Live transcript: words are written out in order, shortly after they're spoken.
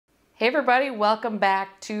Hey everybody, welcome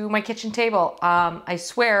back to my kitchen table. I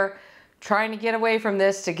swear, trying to get away from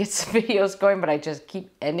this to get some videos going, but I just keep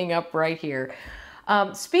ending up right here.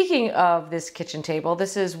 Speaking of this kitchen table,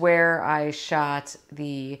 this is where I shot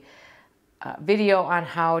the video on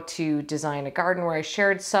how to design a garden, where I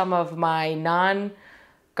shared some of my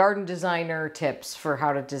non-garden designer tips for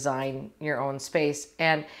how to design your own space.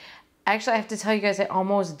 And actually, I have to tell you guys, I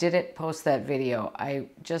almost didn't post that video. I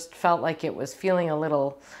just felt like it was feeling a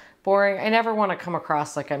little boring. I never want to come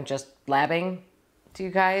across like I'm just blabbing to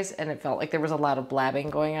you guys, and it felt like there was a lot of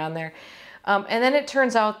blabbing going on there. And then it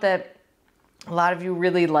turns out that a lot of you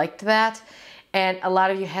really liked that, and a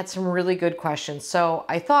lot of you had some really good questions. So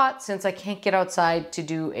I thought, since I can't get outside to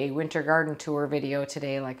do a winter garden tour video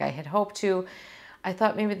today like I had hoped to, I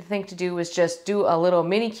thought maybe the thing to do was just do a little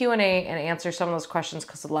mini Q&A and answer some of those questions,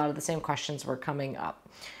 because a lot of the same questions were coming up.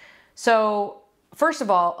 So first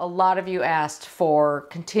of all, a lot of you asked for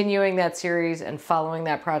continuing that series and following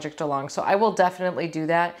that project along. So I will definitely do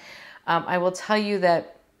that. I will tell you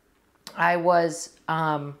that I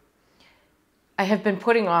have been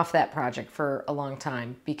putting off that project for a long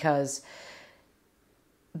time, because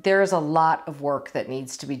there's a lot of work that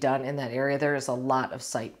needs to be done in that area. There is a lot of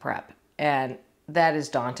site prep, and that is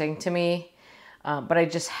daunting to me. But I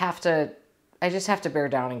just have to bear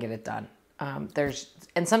down and get it done.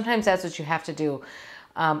 And sometimes that's what you have to do.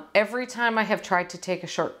 Every time I have tried to take a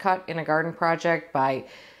shortcut in a garden project,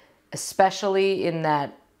 especially in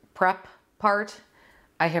that prep part,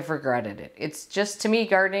 I have regretted it. It's just, to me,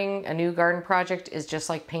 gardening, a new garden project is just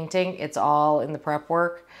like painting. It's all in the prep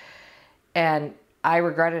work. And I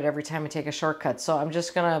regret it every time I take a shortcut. So I'm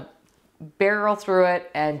just gonna barrel through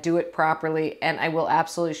it and do it properly. And I will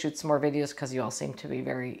absolutely shoot some more videos, because you all seem to be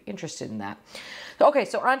very interested in that. Okay,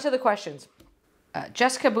 so on to the questions.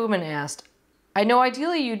 Jessica Booman asked, I know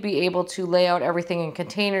ideally you'd be able to lay out everything in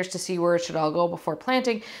containers to see where it should all go before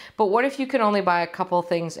planting, but what if you can only buy a couple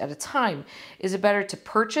things at a time? Is it better to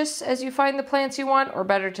purchase as you find the plants you want, or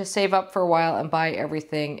better to save up for a while and buy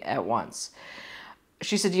everything at once?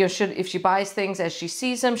 She said, if she buys things as she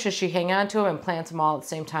sees them, should she hang on to them and plant them all at the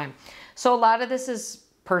same time? So a lot of this is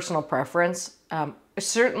personal preference.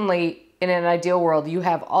 Certainly, in an ideal world, you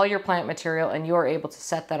have all your plant material and you are able to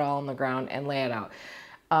set that all on the ground and lay it out.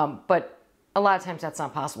 But a lot of times that's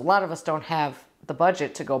not possible. A lot of us don't have the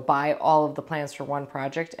budget to go buy all of the plants for one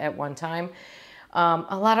project at one time.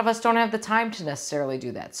 A lot of us don't have the time to necessarily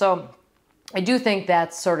do that. So I do think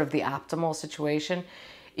that's sort of the optimal situation.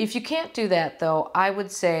 If you can't do that, though, I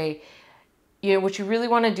would say, what you really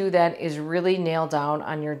want to do then is really nail down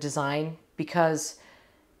on your design, because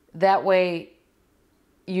that way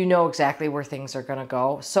you know exactly where things are going to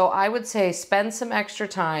go. So I would say spend some extra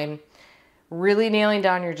time really nailing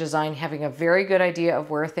down your design, having a very good idea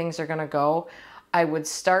of where things are going to go. I would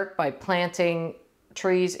start by planting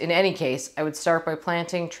trees. In any case, I would start by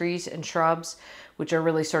planting trees and shrubs, which are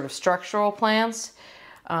really sort of structural plants,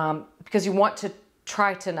 because you want to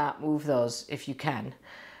try to not move those if you can,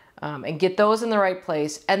 and get those in the right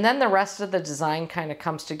place. And then the rest of the design kind of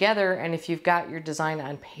comes together. And if you've got your design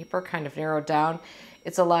on paper kind of narrowed down,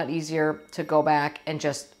 it's a lot easier to go back and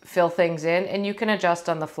just fill things in, and you can adjust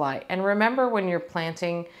on the fly. And remember, when you're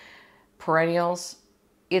planting perennials,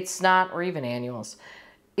 or even annuals,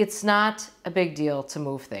 it's not a big deal to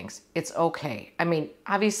move things. It's okay. I mean,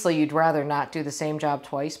 obviously you'd rather not do the same job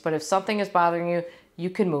twice, but if something is bothering you, you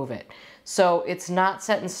can move it. So it's not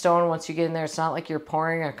set in stone once you get in there. It's not like you're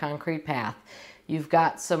pouring a concrete path. You've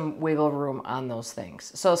got some wiggle room on those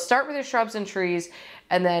things. So start with your shrubs and trees,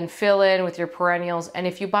 and then fill in with your perennials. And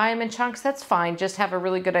if you buy them in chunks, that's fine. Just have a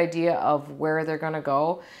really good idea of where they're going to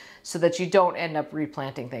go, so that you don't end up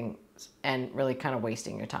replanting things and really kind of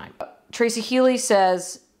wasting your time. Tracy Healy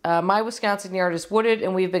says, my Wisconsin yard is wooded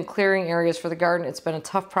and we've been clearing areas for the garden. It's been a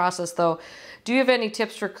tough process though. Do you have any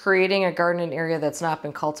tips for creating a garden in an area that's not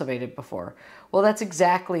been cultivated before? Well, that's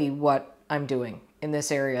exactly what I'm doing in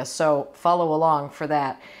this area, so follow along for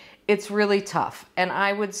that. It's really tough, and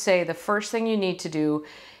I would say the first thing you need to do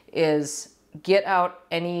is get out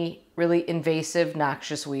any really invasive,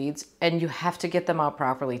 noxious weeds, and you have to get them out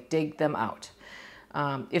properly. Dig them out.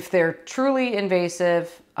 If they're truly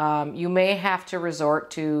invasive, you may have to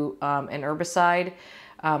resort to an herbicide.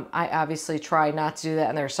 I obviously try not to do that,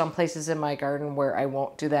 and there are some places in my garden where I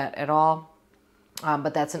won't do that at all,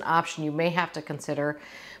 but that's an option you may have to consider.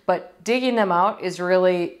 But digging them out is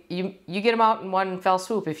really, you get them out in one fell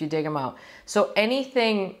swoop if you dig them out. So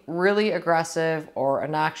anything really aggressive or a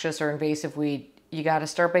noxious or invasive weed, you got to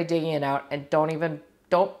start by digging it out, and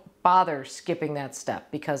don't bother skipping that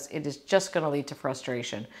step, because it is just going to lead to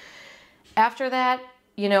frustration. After that,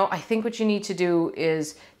 you know, I think what you need to do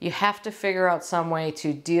is you have to figure out some way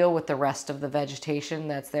to deal with the rest of the vegetation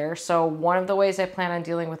that's there. So one of the ways I plan on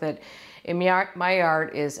dealing with it in my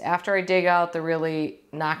yard is after I dig out the really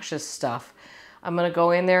noxious stuff, I'm going to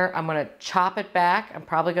go in there, I'm going to chop it back.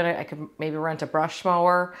 I could maybe rent a brush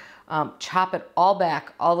mower, chop it all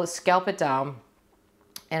back, scalp it down.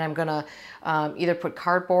 And I'm going to either put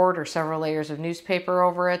cardboard or several layers of newspaper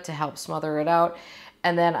over it to help smother it out.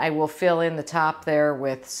 And then I will fill in the top there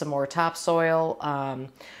with some more topsoil.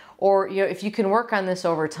 Or, you know, if you can work on this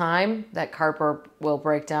over time, that cardboard will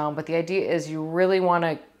break down. But the idea is you really want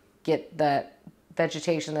to get that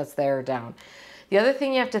vegetation that's there down. The other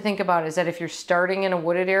thing you have to think about is that if you're starting in a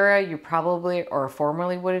wooded area, or a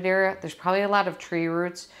formerly wooded area, there's probably a lot of tree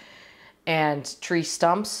roots and tree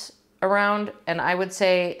stumps around. And I would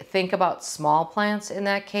say think about small plants in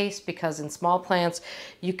that case, because in small plants,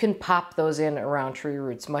 you can pop those in around tree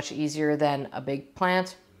roots much easier than a big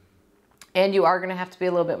plant. And you are going to have to be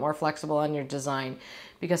a little bit more flexible on your design,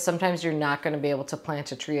 because sometimes you're not going to be able to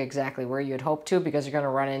plant a tree exactly where you'd hope to, because you're going to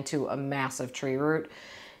run into a massive tree root.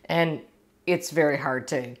 And it's very hard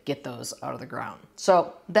to get those out of the ground.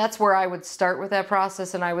 So that's where I would start with that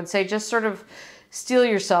process. And I would say just sort of steel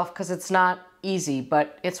yourself, because it's not easy,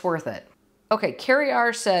 but it's worth it. Okay, Carrie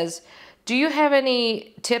R says, do you have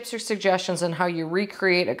any tips or suggestions on how you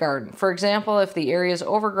recreate a garden? For example, if the area is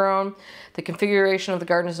overgrown, the configuration of the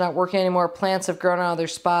garden is not working anymore, plants have grown out of their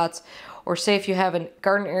spots, or say if you have a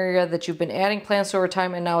garden area that you've been adding plants over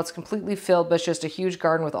time and now it's completely filled, but it's just a huge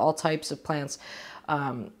garden with all types of plants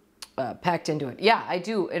packed into it. Yeah, I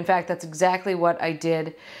do. In fact, that's exactly what I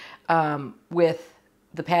did with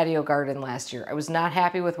the patio garden last year. I was not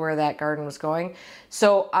happy with where that garden was going.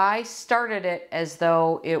 So I started it as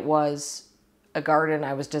though it was a garden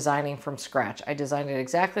I was designing from scratch. I designed it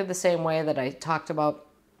exactly the same way that I talked about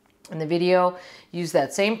in the video, used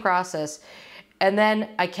that same process. And then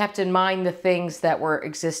I kept in mind the things that were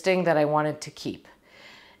existing that I wanted to keep.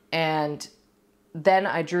 And then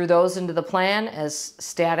I drew those into the plan as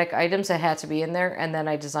static items that had to be in there, and then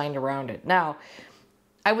I designed around it. Now,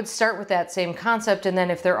 I would start with that same concept, and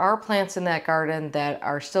then if there are plants in that garden that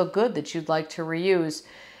are still good that you'd like to reuse,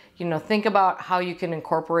 you know, think about how you can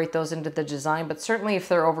incorporate those into the design. But certainly if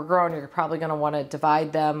they're overgrown, you're probably going to want to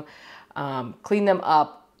divide them, clean them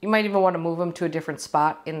up. You might even want to move them to a different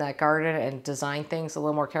spot in that garden and design things a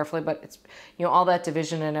little more carefully. But it's, you know, all that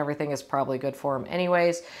division and everything is probably good for them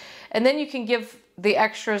anyways. And then you can give the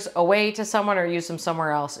extras away to someone or use them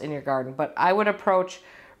somewhere else in your garden. But I would approach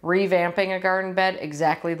revamping a garden bed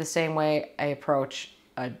exactly the same way I approach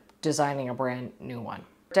designing a brand new one.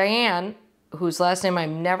 Diane, whose last name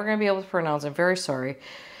I'm never going to be able to pronounce, I'm very sorry,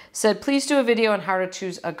 said, please do a video on how to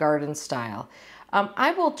choose a garden style.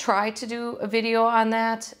 I will try to do a video on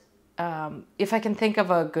that if I can think of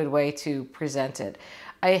a good way to present it.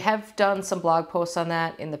 I have done some blog posts on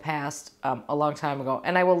that in the past, a long time ago,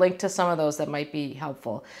 and I will link to some of those that might be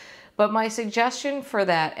helpful. But my suggestion for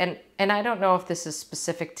that, and I don't know if this is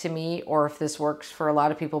specific to me or if this works for a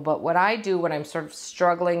lot of people, but what I do when I'm sort of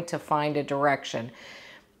struggling to find a direction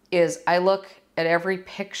is I look at every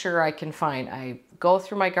picture I can find. I go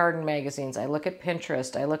through my garden magazines, I look at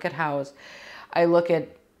Pinterest, I look at House, I look at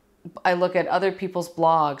other people's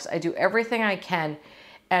blogs, I do everything I can.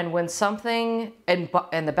 And when something, and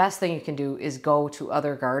the best thing you can do is go to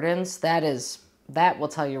other gardens, that will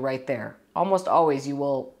tell you right there. Almost always you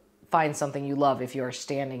will find something you love if you're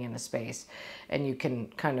standing in a space and you can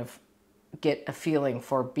kind of get a feeling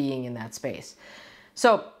for being in that space.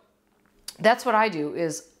 So that's what I do,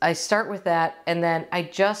 is I start with that and then I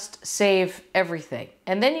just save everything.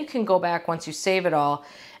 And then you can go back once you save it all.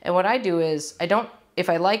 And what I do is if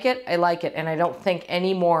I like it, I like it. And I don't think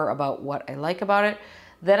any more about what I like about it.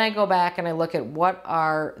 Then I go back and I look at what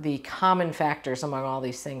are the common factors among all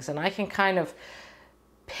these things. And I can kind of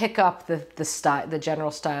pick up the general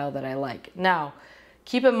style that I like. Now,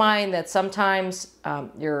 keep in mind that sometimes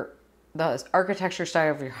the architecture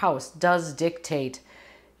style of your house does dictate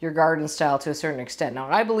your garden style to a certain extent. Now,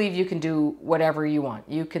 I believe you can do whatever you want.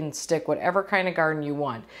 You can stick whatever kind of garden you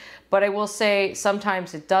want. But I will say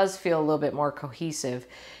sometimes it does feel a little bit more cohesive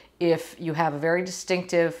if you have a very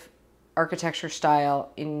distinctive architecture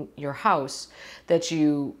style in your house, that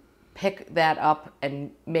you pick that up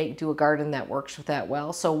and do a garden that works with that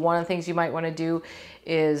well. So one of the things you might want to do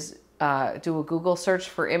is do a Google search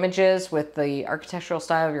for images with the architectural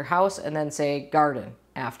style of your house and then say garden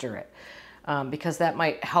after it. Because that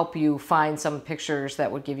might help you find some pictures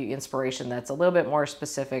that would give you inspiration that's a little bit more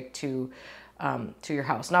specific to your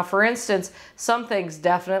house. Now, for instance, some things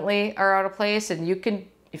definitely are out of place, and you can,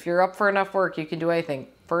 if you're up for enough work, you can do anything.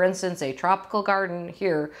 For instance, a tropical garden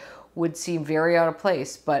here would seem very out of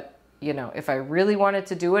place, but you know, if I really wanted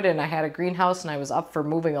to do it and I had a greenhouse and I was up for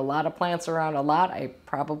moving a lot of plants around a lot, I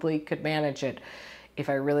probably could manage it if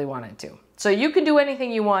I really wanted to. So you can do anything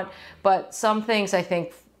you want, but some things I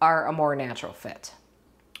think are a more natural fit.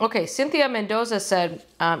 Okay, Cynthia Mendoza said,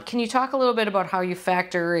 can you talk a little bit about how you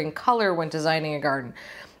factor in color when designing a garden?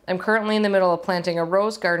 I'm currently in the middle of planting a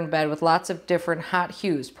rose garden bed with lots of different hot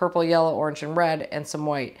hues, purple, yellow, orange, and red, and some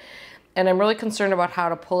white. And I'm really concerned about how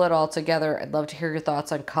to pull it all together. I'd love to hear your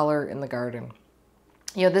thoughts on color in the garden.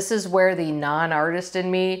 You know, this is where the non-artist in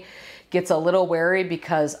me gets a little wary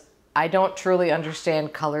because I don't truly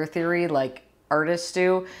understand color theory like artists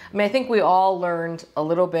do. I mean, I think we all learned a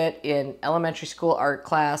little bit in elementary school art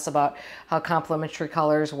class about how complementary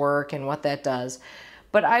colors work and what that does.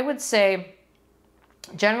 But I would say,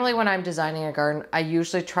 generally when I'm designing a garden, I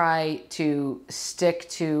usually try to stick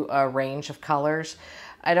to a range of colors.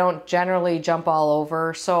 I don't generally jump all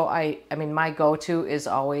over. So I mean, my go-to is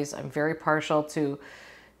always, I'm very partial to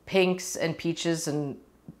pinks and peaches and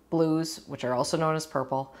blues, which are also known as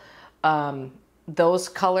purple. Those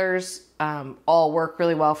colors all work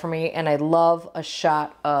really well for me, and I love a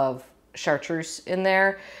shot of chartreuse in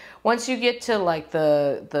there. Once you get to like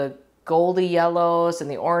the goldy yellows and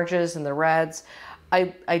the oranges and the reds,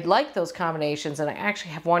 I like those combinations, and I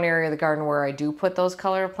actually have one area of the garden where I do put those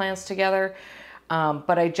color plants together,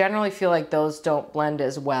 but I generally feel like those don't blend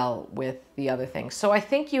as well with the other things. So I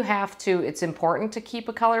think you have to, it's important to keep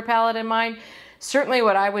a color palette in mind. Certainly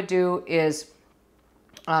what I would do is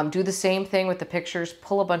do the same thing with the pictures,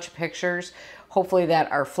 pull a bunch of pictures, hopefully that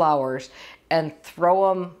are flowers, and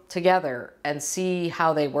throw them together and see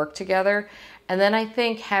how they work together. And then I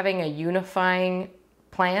think having a unifying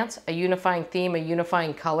plant, a unifying theme, a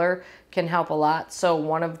unifying color can help a lot. So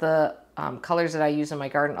one of the colors that I use in my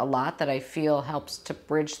garden a lot that I feel helps to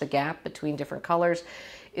bridge the gap between different colors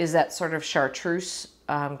is that sort of chartreuse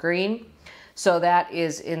green. So that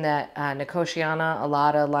is in that Nicotiana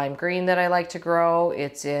alata lime green that I like to grow.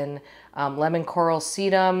 It's in lemon coral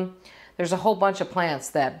sedum. There's a whole bunch of plants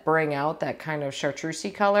that bring out that kind of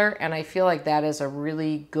chartreusey color, and I feel like that is a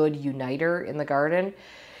really good uniter in the garden.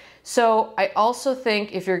 So I also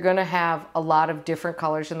think if you're going to have a lot of different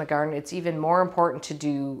colors in the garden, it's even more important to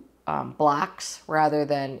do blocks rather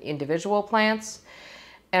than individual plants.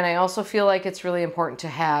 And I also feel like it's really important to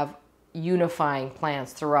have unifying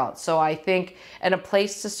plants throughout. So I think, and a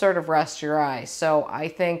place to sort of rest your eye. So I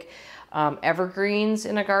think evergreens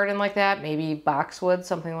in a garden like that, maybe boxwood,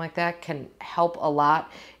 something like that, can help a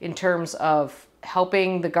lot in terms of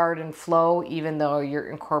helping the garden flow, even though you're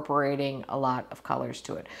incorporating a lot of colors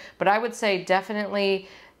to it. But I would say definitely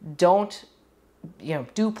don't, you know,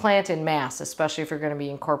 do plant in mass, especially if you're going to be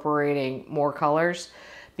incorporating more colors,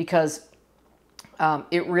 because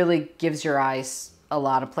it really gives your eyes a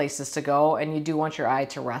lot of places to go, and you do want your eye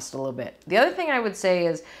to rest a little bit. The other thing I would say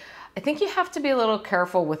is I think you have to be a little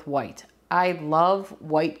careful with white. I love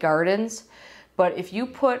white gardens, but if you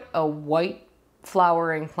put a white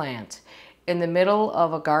flowering plant in the middle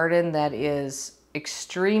of a garden that is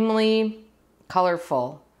extremely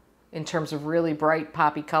colorful in terms of really bright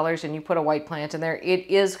poppy colors, and you put a white plant in there, it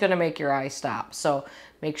is going to make your eye stop. So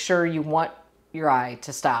make sure you want your eye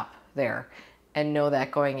to stop there and know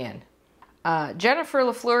that going in. Jennifer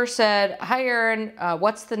LaFleur said, hi Erin,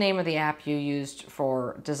 what's the name of the app you used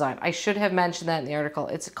for design? I should have mentioned that in the article.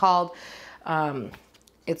 It's called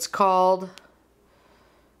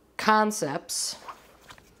Concepts.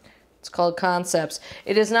 It's called Concepts.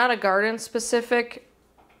 It is not a garden specific.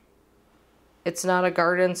 It's not a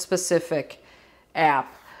garden specific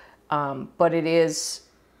app, but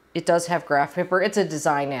it does have graph paper. It's a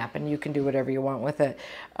design app, and you can do whatever you want with it.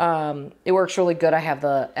 It works really good. I have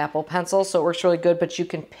the Apple Pencil, so it works really good, but you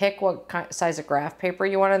can pick what size of graph paper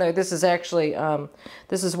you want in there. This is actually,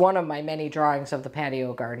 this is one of my many drawings of the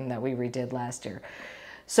patio garden that we redid last year.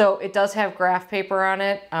 So it does have graph paper on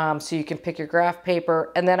it, so you can pick your graph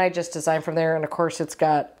paper, and then I just design from there, and of course it's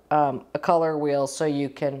got a color wheel, so you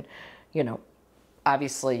can, you know,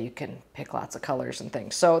 obviously you can pick lots of colors and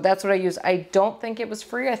things. So that's what I use. I don't think it was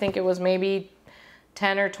free. I think it was maybe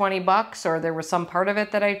 10 or 20 bucks, or there was some part of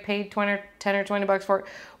it that I paid 10 or 20 bucks for.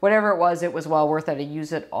 Whatever it was well worth it. I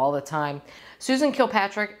use it all the time. Susan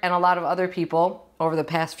Kilpatrick and a lot of other people over the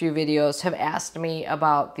past few videos have asked me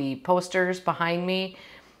about the posters behind me.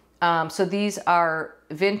 So these are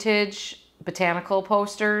vintage botanical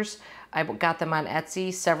posters. I got them on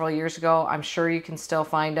Etsy several years ago. I'm sure you can still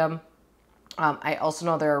find them. I also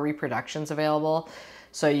know there are reproductions available,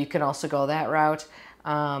 so you can also go that route.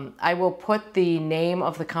 I will put the name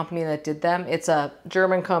of the company that did them. It's a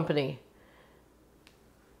German company.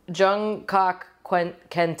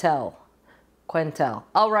 Jung-Koch-Quentell.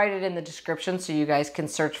 I'll write it in the description so you guys can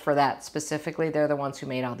search for that specifically. They're the ones who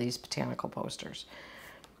made all these botanical posters.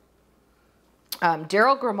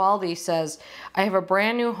 Daryl Grimaldi says, I have a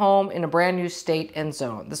brand new home in a brand new state and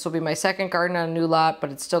zone. This will be my second garden on a new lot, but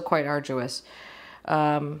it's still quite arduous.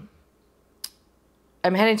 I'm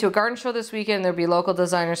heading to a garden show this weekend. There'll be local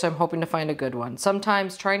designers, so I'm hoping to find a good one.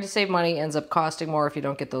 Sometimes trying to save money ends up costing more if you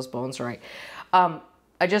don't get those bones right.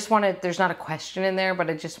 I just wanted, there's not a question in there, but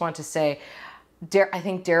I just want to say, I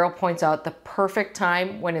think Daryl points out the perfect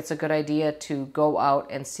time when it's a good idea to go out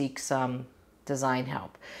and seek some design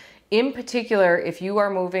help. In particular, if you are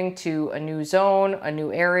moving to a new zone, a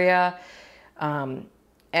new area, and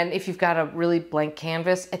if you've got a really blank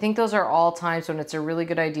canvas, I think those are all times when it's a really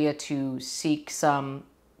good idea to seek some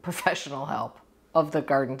professional help of the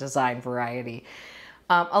garden design variety.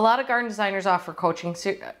 A lot of garden designers offer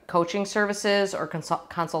coaching services or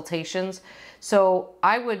consultations. So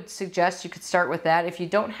I would suggest you could start with that. If you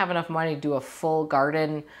don't have enough money to do a full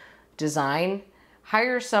garden design,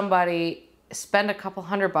 hire somebody, spend a couple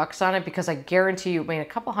 $100 on it, because I guarantee you, I mean, a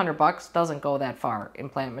couple $100 doesn't go that far in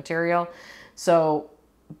plant material. So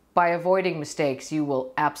by avoiding mistakes, you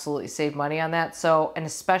will absolutely save money on that. So, and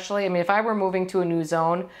especially, I mean, if I were moving to a new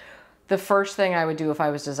zone, the first thing I would do if I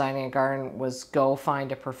was designing a garden was go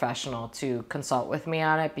find a professional to consult with me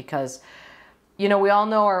on it, because, you know, we all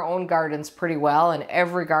know our own gardens pretty well, and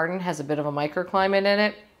every garden has a bit of a microclimate in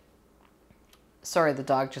it. Sorry, the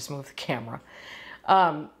dog just moved the camera.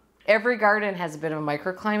 Every garden has a bit of a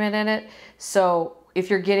microclimate in it. So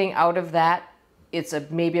if you're getting out of that, it's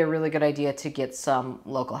maybe a really good idea to get some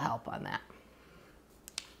local help on that.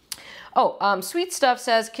 Oh, Sweet Stuff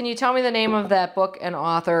says, can you tell me the name of that book and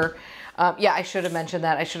author? Yeah, I should have mentioned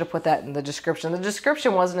that. I should have put that in the description. The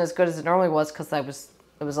description wasn't as good as it normally was because it was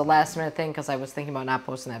a last minute thing because I was thinking about not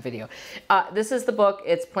posting that video. This is the book.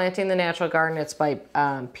 It's Planting the Natural Garden. It's by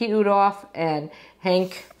Pete Udoff and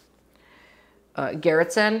Hank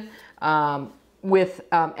Gerritsen, with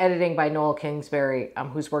editing by Noel Kingsbury,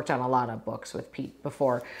 who's worked on a lot of books with Pete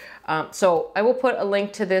before. So I will put a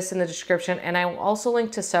link to this in the description, and I will also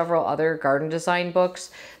link to several other garden design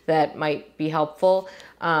books that might be helpful.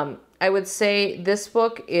 I would say this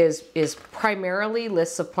book is primarily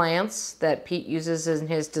lists of plants that Pete uses in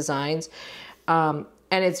his designs.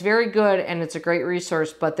 And it's very good, and it's a great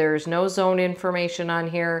resource, but there's no zone information on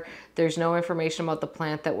here. There's no information about the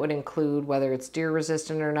plant that would include whether it's deer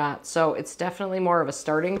resistant or not. So it's definitely more of a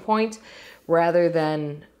starting point rather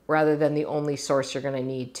than the only source you're gonna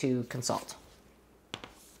need to consult.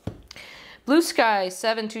 Blue Sky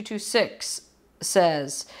 7226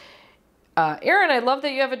 says, Erin, I love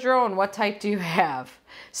that you have a drone. What type do you have?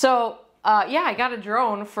 So yeah, I got a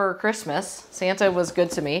drone for Christmas. Santa was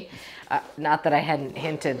good to me. Not that I hadn't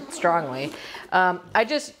hinted strongly.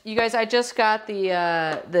 You guys, I just got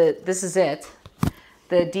this is it,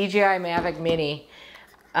 the DJI Mavic Mini.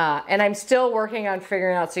 And I'm still working on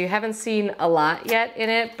figuring out, so you haven't seen a lot yet in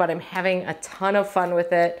it, but I'm having a ton of fun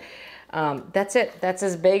with it. That's it. That's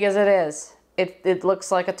as big as it is. It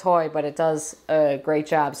looks like a toy, but it does a great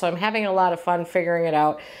job. So I'm having a lot of fun figuring it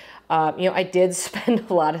out. You know, I did spend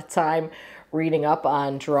a lot of time reading up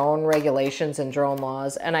on drone regulations and drone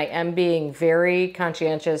laws, and I am being very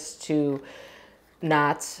conscientious to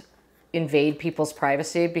not invade people's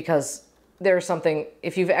privacy, because there's something,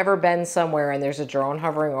 if you've ever been somewhere and there's a drone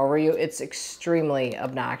hovering over you, it's extremely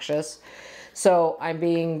obnoxious. So I'm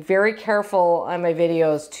being very careful on my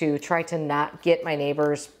videos to try to not get my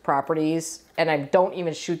neighbors' properties, and I don't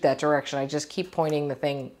even shoot that direction. I just keep pointing the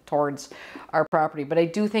thing towards our property. But I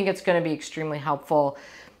do think it's going to be extremely helpful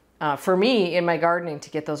for me in my gardening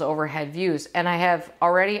to get those overhead views. And I have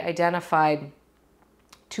already identified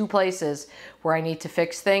 2 places where I need to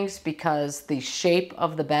fix things, because the shape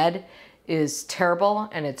of the bed is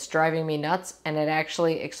terrible and it's driving me nuts. And it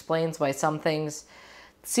actually explains why some things,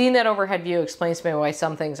 seeing that overhead view explains to me why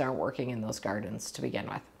some things aren't working in those gardens to begin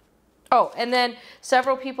with. Oh, and then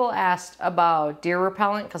several people asked about deer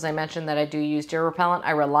repellent, because I mentioned that I do use deer repellent.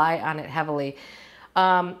 I rely on it heavily.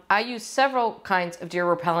 I use several kinds of deer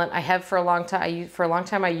repellent. I have for a long time. For a long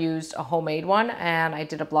time I used a homemade one, and I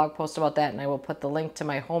did a blog post about that, and I will put the link to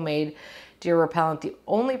my homemade deer repellent. The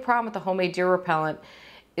only problem with the homemade deer repellent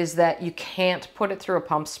is that you can't put it through a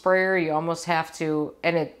pump sprayer. You almost have to,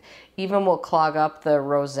 and it even will clog up the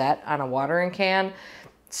rosette on a watering can.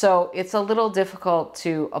 So it's a little difficult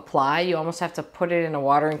to apply. You almost have to put it in a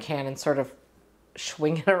watering can and sort of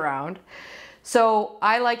swing it around. So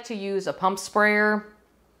I like to use a pump sprayer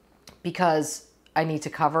because I need to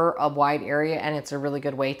cover a wide area, and it's a really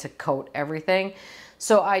good way to coat everything.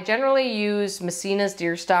 So I generally use Messina's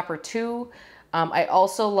Deer Stopper 2. I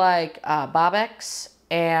also like Bobex,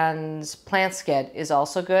 and Plant Sked is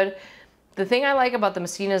also good. The thing I like about the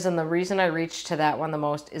Messina's, and the reason I reach to that one the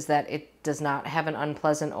most, is that it does not have an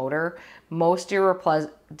unpleasant odor. Most deer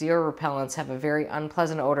repellents have a very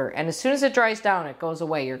unpleasant odor, and as soon as it dries down, it goes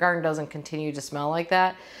away. Your garden doesn't continue to smell like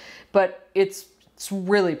that, but it's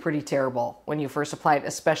really pretty terrible when you first apply it,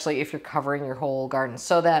 especially if you're covering your whole garden.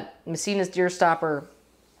 So that Messina's Deer Stopper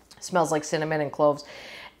smells like cinnamon and cloves,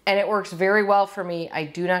 and it works very well for me. I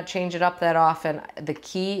do not change it up that often. The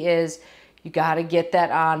key is you got to get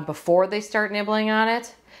that on before they start nibbling on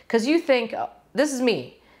it. Because you think, oh, this is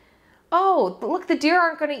me. Oh, look, the deer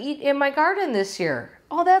aren't going to eat in my garden this year.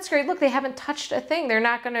 Oh, that's great. Look, they haven't touched a thing. They're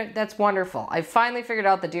not going to, that's wonderful. I finally figured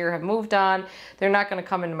out the deer have moved on. They're not going to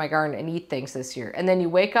come into my garden and eat things this year. And then you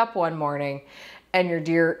wake up one morning and your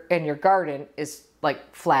deer and your garden is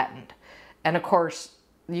like flattened. And of course,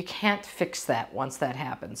 you can't fix that once that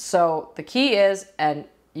happens. So the key is, and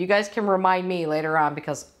you guys can remind me later on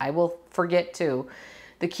because I will forget too.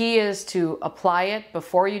 The key is to apply it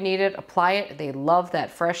before you need it. Apply it. They love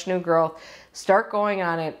that fresh new growth. Start going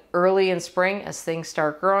on it early in spring as things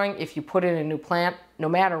start growing. If you put in a new plant, no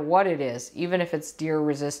matter what it is, even if it's deer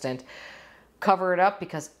resistant, cover it up,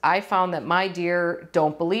 because I found that my deer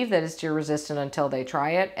don't believe that it's deer resistant until they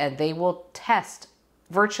try it, and they will test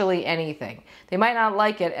virtually anything. They might not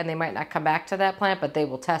like it and they might not come back to that plant, but they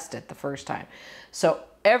will test it the first time. So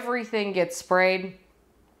everything gets sprayed,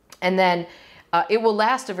 and then it will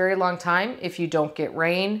last a very long time if you don't get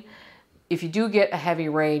rain. If you do get a heavy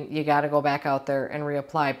rain, you got to go back out there and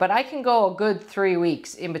reapply. But I can go a good 3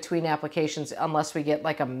 weeks in between applications unless we get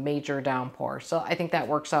like a major downpour. So I think that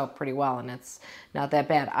works out pretty well, and it's not that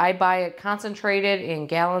bad. I buy it concentrated in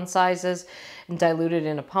gallon sizes and diluted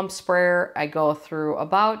in a pump sprayer. I go through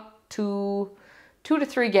about two to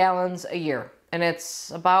 3 gallons a year. And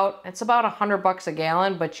it's about $100 a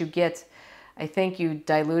gallon, but you get, I think you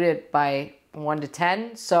dilute it by 1 to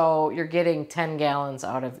 10. So you're getting 10 gallons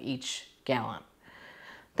out of each gallon.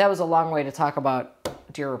 That was a long way to talk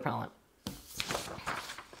about deer repellent.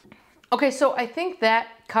 Okay, so I think that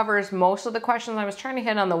covers most of the questions. I was trying to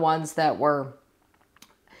hit on the ones that were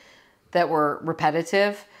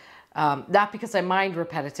repetitive. Not because I mind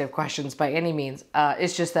repetitive questions by any means.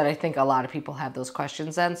 It's just that I think a lot of people have those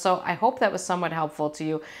questions. And so I hope that was somewhat helpful to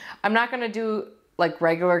you. I'm not going to do like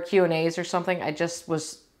regular Q&As or something. I just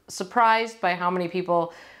was surprised by how many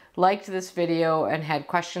people liked this video and had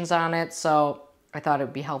questions on it. So I thought it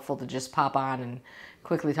would be helpful to just pop on and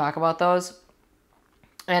quickly talk about those.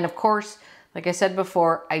 And of course, like I said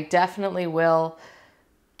before, I definitely will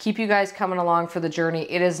keep you guys coming along for the journey.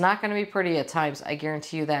 It is not going to be pretty at times, I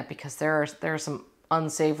guarantee you that, because there are some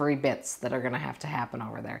unsavory bits that are going to have to happen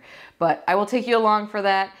over there. But I will take you along for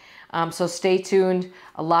that, so stay tuned.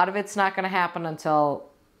 A lot of it's not going to happen until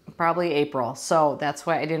probably April, so that's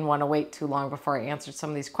why I didn't want to wait too long before I answered some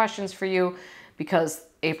of these questions for you, because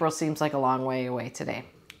April seems like a long way away today.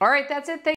 All right, that's it.